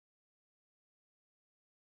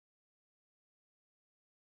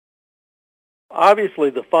Obviously,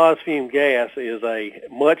 the phosphine gas is a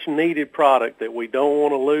much-needed product that we don't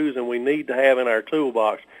want to lose and we need to have in our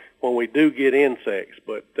toolbox when we do get insects.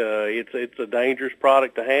 But it's a dangerous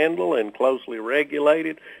product to handle and closely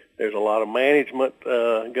regulated. There's a lot of management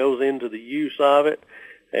goes into the use of it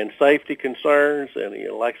and safety concerns. And,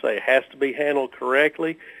 like I say, it has to be handled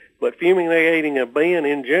correctly. But fumigating a bin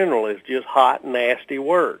in general is just hot, nasty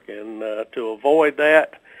work. And to avoid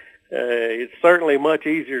that, it's certainly much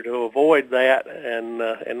easier to avoid that and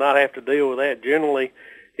not have to deal with that. Generally,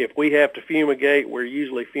 if we have to fumigate, we're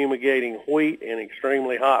usually fumigating wheat in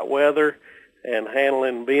extremely hot weather,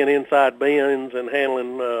 and being inside bins and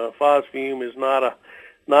handling phosfume is not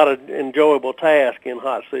an enjoyable task in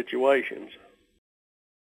hot situations.